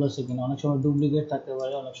ভুল আছে কিনা। অনেক সময় ডুপ্লিকেট থাকতে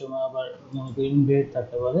পারে, অনেক সময় আবার মনে করি ইনভ্যালিড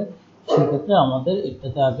থাকতে পারে। সেক্ষেত্রে আমাদের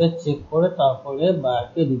এটাতে আগে চেক করে তারপরে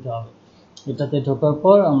বায়ারকে দিতে হবে। এটাতে ঢোকার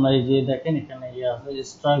পর আমরা এই যে দেখেন এখানে ইয়ে আছে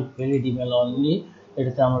স্ট্রাইক ভ্যালিড ইমেল অনলি,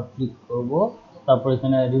 এটাতে আমরা ক্লিক করব। তারপর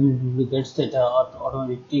এখানে রিমুভ ডুপ্লিকেটস, এটা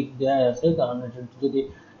অটোমেটিক টিক দেওয়া আছে, কারণ এটা যদি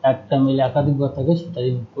একটা মেল একাধিকবার থাকে সেটা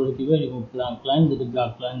রিমুভ করে দিবে। রিমুভ ব্ল্যাঙ্ক লাইন, যদি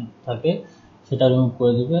ব্ল্যাঙ্ক লাইন থাকে সেটা রিমুভ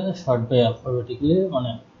করে দিবে। শর্ট বাই অ্যালফাবেটিক্যালি,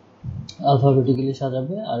 মানে অ্যালফাবেটিক্যালি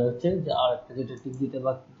সাজাবে। আর হচ্ছে যে আরেকটা যেটা টিক দিতে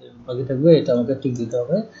বাকি থাকবে, এটা আমাকে টিক দিতে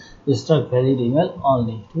হবে স্ট্রাইক ভ্যালিড ইমেল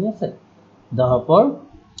অনলি। ঠিক আছে, দেওয়ার পর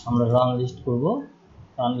আমরা রান লিস্ট করব।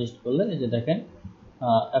 রান লিস্ট করলে এই যে দেখেন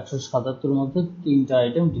 177 মধ্যে 3টা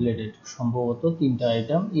আইটেম ডিলেটেড, সম্ভবত 3টা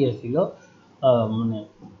আইটেম ইয়ে ছিল, মানে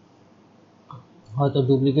হয়তো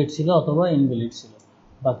ডুপ্লিকেট ছিল অথবা ইনভ্যালিড ছিল।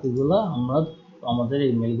 বাকিগুলো আমরা আমাদের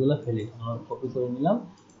এই মেলগুলো ফেলি, আমরা কপি করে নিলাম,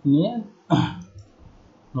 নিয়ে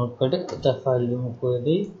নোটপ্যাডে এটা ফাইল রিমুভ করে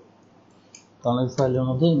দিই, কারণ এই ফাইলের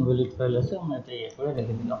মধ্যে ইনভ্যালিড ফাইল আছে, আমরা এটা ইয়ে করে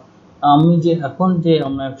রেখে দিলাম। আমি যে এখন যে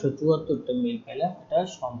আমরা 174টা মেল পেলাম এটা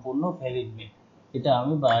সম্পূর্ণ ভ্যালিড মেল, এটা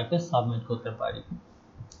আমি বায়ারকে সাবমিট করতে পারি।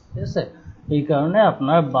 ঠিক আছে, এই কারণে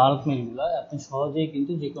আপনার বাল্ক মেলগুলো আপনি সহজেই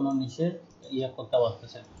কিন্তু যে কোনো নিচের ইয়ে করতে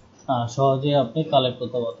পারতেছেন, সহজেই আপনি কালেক্ট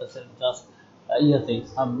করতে পারতেছেন। জাস্ট ইয়াতেই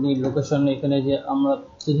আপনি লোকেশন, এখানে যে আমরা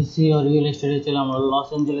যদি সিও রিয়েল এস্টেটে চাইলে আমরা লস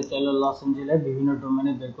এঞ্জেলে চাইলে লস এঞ্জেলে বিভিন্ন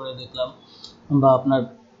ডোমেনে বের করে দেখলাম, বা আপনার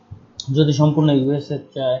যদি সম্পূর্ণ ইউএসএ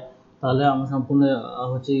চায় তাহলে আমরা সম্পূর্ণ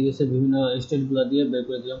হচ্ছে ইউএসএ বিভিন্ন স্টেটগুলো দিয়ে বের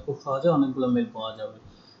করে দিলাম, খুব সহজে অনেকগুলো মেল পাওয়া যাবে।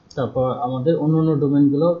 তারপর আমাদের অন্য অন্য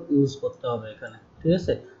ডোমেনগুলো ইউজ করতে হবে এখানে। ঠিক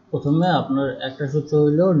আছে, প্রথমে আপনার একটা সূত্র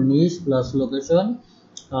হইলো নিশ প্লাস লোকেশন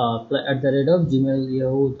 @gmail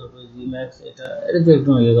ইয়াহু, তারপর জিম্যাক্স, এটা যে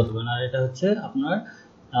একদম ইয়ে করতে হবে না। আর এটা হচ্ছে আপনার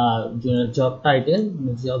জব টাইটেল,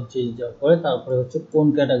 জব যে জব করে, তারপরে হচ্ছে কোন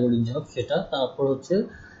ক্যাটাগরির জব সেটা, তারপর হচ্ছে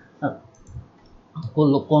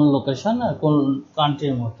কোন লোকেশন আর কোন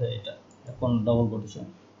কান্ট্রির মধ্যে, এটা কোন ডবল কোটেশন।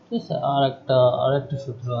 ঠিক আছে, আর একটা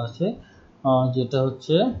সূত্র আছে যেটা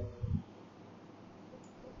হচ্ছে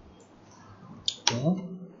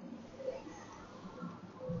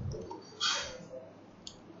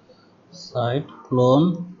site clone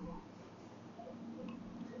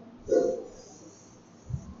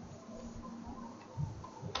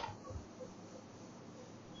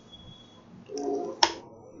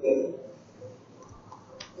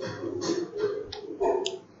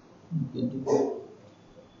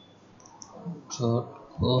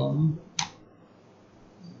 .com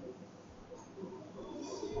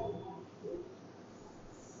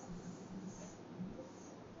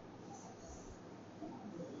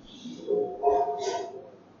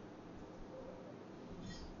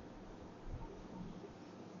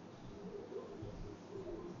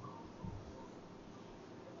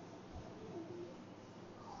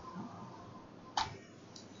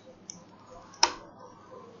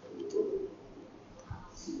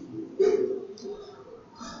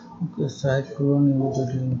Okay, site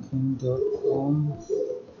colon.linkedin.com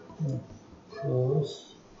close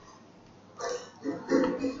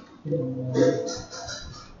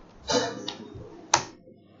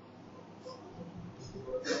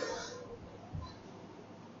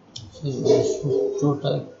সূত্রটা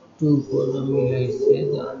একটু করে মিলাইছে,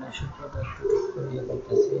 দাঁড়ান সূত্রটা একটু ঠিক করে ইয়ে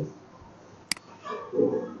করতেছি।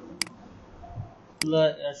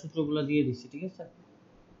 সূত্রগুলো দিয়ে দিচ্ছি, ঠিক আছে?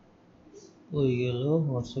 ওই গেল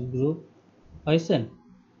হোয়াটসঅ্যাপ গ্রুপ, পাইছেন?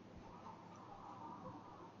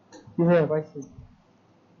 হ্যাঁ পাইছি।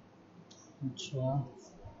 আচ্ছা,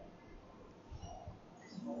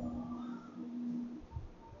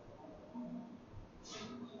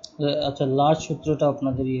 আচ্ছা লাস্ট সূত্রটা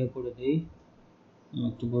আপনাদের ইয়ে করে দেই,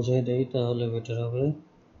 একটু বোঝাই দেই তাহলে বেটার হবে।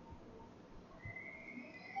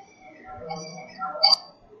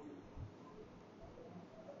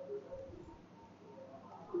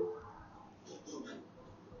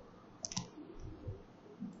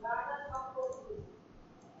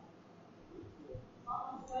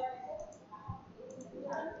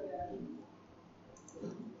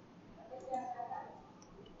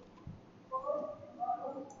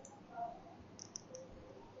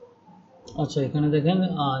 আচ্ছা এখানে দেখেন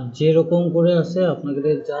যেরকম করে আছে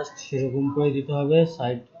আপনাদের জাস্ট সেরকম করে দিতে হবে।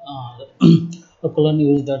 Site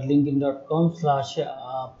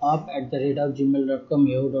use.linkedin.com/pub@gmail.com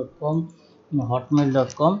yahoo.com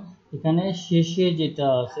hotmail.com। এখানে শেষে যেটা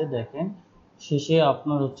আছে দেখেন, শেষে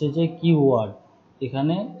আপনার হচ্ছে যে কিওয়ার্ড,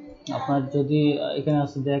 এখানে আপনার যদি এখানে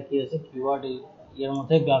আছে দেখ কি আছে কিওয়ার্ড, এর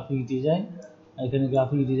মধ্যে গ্রাফিক ডিজাইন, এখানে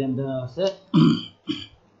গ্রাফিক ডিজাইন দেওয়া আছে।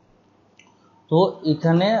 তো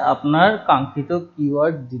এখানে আপনার কাঙ্ক্ষিত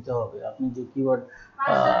কিওয়ার্ড দিতে হবে, আপনি যে কিওয়ার্ড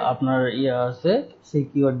আপনার ইয়ে আছে সেই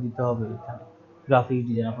কিওয়ার্ড দিতে হবে। এখানে গ্রাফিক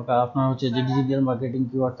ডিজাইন আপনার হচ্ছে যে ডিজিটাল মার্কেটিং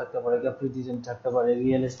কিওয়ার্ড থাকতে পারে, গ্রাফিক ডিজাইন থাকতে পারে,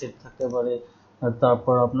 রিয়েল এস্টেট থাকতে পারে।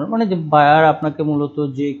 তারপর আপনার মানে যে বায়ার আপনাকে মূলত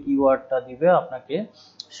যে কিওয়ার্ডটা দিবে আপনাকে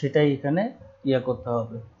সেটাই এখানে ইয়ে করতে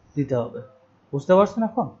হবে, দিতে হবে। বুঝতে পারছেন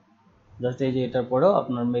এখন? জাস্ট এই যে এটার পরেও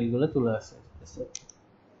আপনার মেইলগুলো চলে আসে।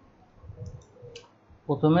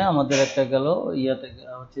 প্রথমে আমাদের একটা গেল ইয়াতে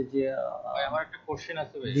হচ্ছে যে ভাই আমার একটা কোশ্চেন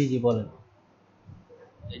আছে ভাই। জি জি বলেন।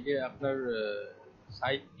 এই যে আপনার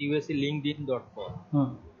সাইট uslinkedin.com, হুম,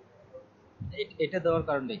 এটা দেওয়ার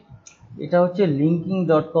কারণটা কি? এটা হচ্ছে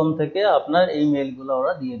linking.com থেকে আপনার এই মেইলগুলো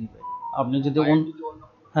ওরা দিয়ে দিবে। আপনি যদি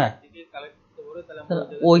হ্যাঁ থেকে কালেক্ট করতে বলে তাহলে আমরা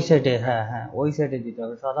ওই সাইটে, হ্যাঁ হ্যাঁ ওই সাইটে দিতে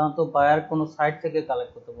হবে। সাধারণত বায়ার কোনো সাইট থেকে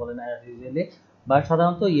কালেক্ট করতে বলে না ইউজুয়ালি, বা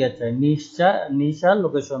সাধারণত ইয়ে চায় নিশা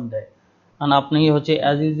লোকেশন দেয়। কারণ আপনি হচ্ছে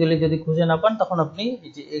অ্যাজ ইউজুয়ালি যদি খুঁজে না পান তখন আপনি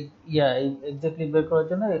এই যে এক্স্যাক্টলি বের করার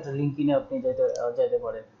জন্য এটা লিঙ্কিনে আপনি যাইতে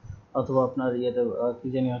পারেন, অথবা আপনার ইয়েতে কি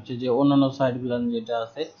জানি হচ্ছে যে অন্যান্য সাইটগুলো যেটা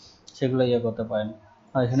আছে সেগুলো ইয়ে করতে পারেন।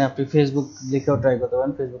 আর এখানে আপনি ফেসবুক লিখেও ট্রাই করতে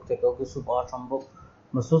পারেন, ফেসবুক থেকেও কিছু পাওয়া সম্ভব,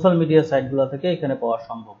 বা সোশ্যাল মিডিয়া সাইটগুলো থেকে এখানে পাওয়া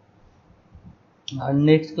সম্ভব। আর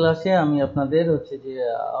নেক্সট ক্লাসে আমি আপনাদের হচ্ছে যে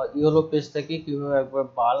ইয়েলো পেজ থেকে কীভাবে একবার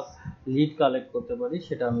বাল্ক লিড কালেক্ট করতে পারি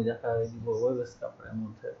সেটা আমি দেখা দিব ওয়েব স্ক্রাপারের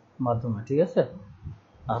মাধ্যমে, ঠিক আছে?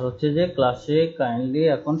 আর হচ্ছে যে ক্লাসে কাইন্ডলি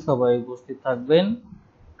এখন সবাই উপস্থিত থাকবেন,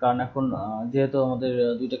 কারণ এখন যেহেতু আমাদের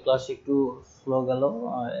দুইটা ক্লাস একটু স্লো গেল,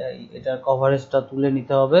 এটার কভারেজটা তুলে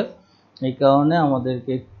নিতে হবে, এই কারণে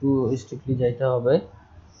আমাদেরকে একটু স্ট্রিক্টলি যাইতে হবে।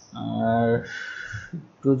 আর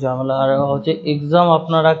একটু ঝামেলা। আর হচ্ছে এক্সাম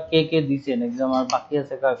আপনারা কে কে দিছেন, এক্সাম আর বাকি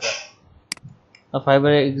আছে কার কার?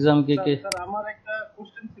 ফাইবারের এক্সাম কে কে? স্যার আমার একটা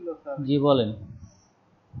কোশ্চেন ছিল স্যার। জি বলেন।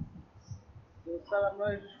 তো স্যার আমরা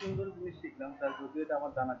একটা সুন্দর জিনিস শিখলাম স্যার, যদিও এটা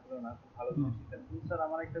আমার জানা ছিল না, খুব ভালো জিনিস শিখলাম। কিন্তু স্যার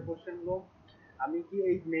আমার একটা কোশ্চেন হলো, আমি কি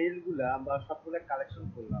এই মেইলগুলা বা সবগুলা কালেকশন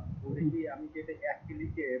করলাম, ওটা কি আমি কি এটা এক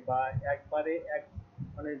ক্লিকে বা একবারে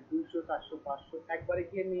মানে 200 400 500 একবারে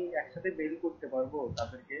কি আমি একসাথে মেইল করতে পারবো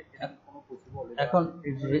তাদেরকে? এটা কি কোনো পসিবল? এখন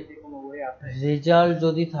কি কোনো ওয়ে আছে? রেজাল্ট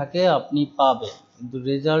যদি থাকে আপনি পাবেন, কিন্তু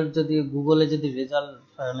রেজাল্ট যদি গুগলে যদি রেজাল্ট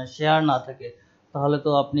মানে শেয়ার না থাকে তাহলে তো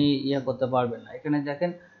আপনি ইয়ে করতে পারবেন না। এখানে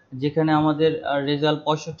দেখেন যেখানে আমাদের রেজাল্ট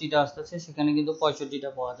 65টা আসতেছে সেখানে কিন্তু 65টা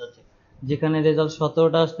পাওয়া যাচ্ছে, যেখানে রেজাল্ট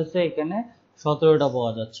 17টা আসতেছে এখানে 17টা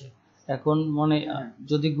পাওয়া যাচ্ছে। এখন মনে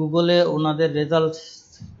যদি গুগলে ওনাদের রেজাল্ট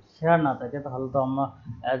শেয়ার না থাকে তাহলে তো আমরা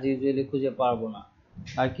অ্যাজ ইউজুয়ালি খুঁজে পারবো না।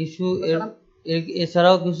 আর কিছু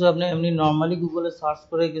এছাড়াও কিছু আপনি এমনি নর্মালি গুগলে সার্চ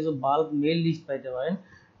করে কিছু বাল্ক মেল লিস্ট পাইতে পারেন,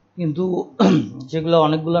 কিন্তু সেগুলো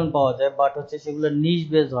অনেকগুলো পাওয়া যায়, বাট হচ্ছে সেগুলো নিশ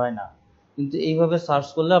বেস হয় না। কিন্তু এইভাবে সার্চ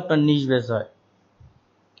করলে আপনার নিশ বেস হয়।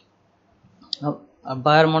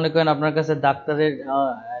 বায়ার মনে করেন আপনার কাছে ডাক্তারের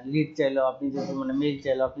লিড চাইলো, আপনি যদি মানে মেল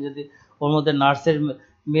চাইলো, আপনি যদি ওর মধ্যে নার্সের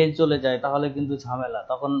মেল চলে যায় তাহলে কিন্তু ঝামেলা,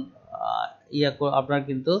 তখন আপনার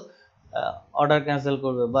কিন্তু অর্ডার ক্যান্সেল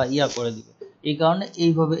করবে বা করে দিবে। এই কারণে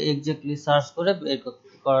এইভাবে এক্স্যাক্টলি সার্চ করে বের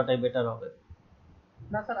করাটাই বেটার হবে।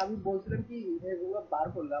 না স্যার, আমি বলছিলাম কি এগুলো বার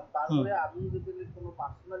করলাম, হুম। তারপরে আমি যদি কোনো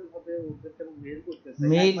পার্সোনালি ভাবে ওদেরকে মেল করতে চাই,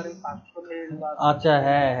 মেইল, একবারে 500 মেল বা আচ্ছা 1000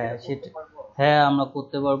 হ্যাঁ মেল হ্যাঁ এটা করতে সেটা, পারবো? হ্যাঁ আমরা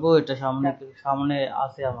করতে পারবো এটা। সামনে সামনে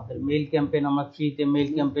আছে আমাদের মেইল ক্যাম্পেইন, আমরা ফ্রিতে মেইল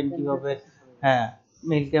ক্যাম্পেইন কিভাবে, হ্যাঁ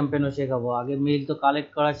মেইল ক্যাম্পেইনও শেখাবো। আগে মেইল তো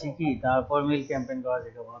কালেক্ট করা শিখি, তারপর মেইল ক্যাম্পেইন করা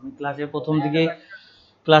শেখাবো। আমি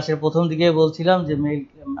ক্লাসের প্রথম দিকে বলছিলাম যে মেইল,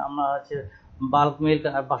 আমরা হচ্ছে বাল্ক মেইল,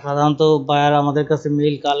 সাধারণত বায়ার আমাদের কাছে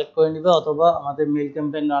মেইল কালেক্ট করে নিবে, অথবা আমাদের মেইল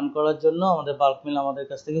ক্যাম্পেইন রান করার জন্য আমাদের বাল্ক মেইল আমাদের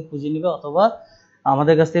কাছ থেকে খুঁজে নিবে, অথবা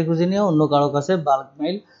আমাদের কাছ থেকে খুঁজে নিয়ে অন্য কারো কাছে বাল্ক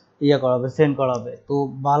মেইল করাবে, সেন্ড করাবে। তো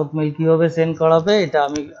বাল্ক মেইল কিভাবে সেন্ড করাবে এটা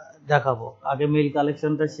আমি দেখাবো। আগে মেইল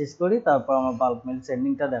কালেকশনটা শেষ করি, তারপর আমার বাল্ক মেইল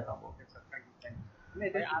সেন্ডিংটা দেখাবো। আমি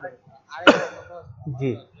এটা আরেকটা কথা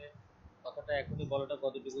জি। আসলে কথাটা এখনই বলাটা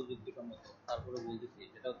কতটুকু যুক্তিসম্মত তারপরে বলতেছি,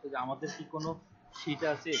 সেটা হচ্ছে যে আমাদের কি কোনো শীট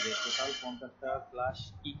আছে যে টোটাল 50টা ক্লাস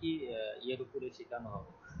কি কি ইয়ের উপরে শেখানো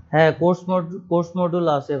হবে? হ্যাঁ কোর্স মডিউল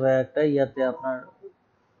আছে ভাই একটা, ইয়াতে আপনার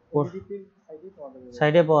কোর্স LEDP সাইডে পাওয়া যাবে।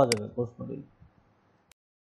 সাইডে পাওয়া যাবে কোর্স মডিউল।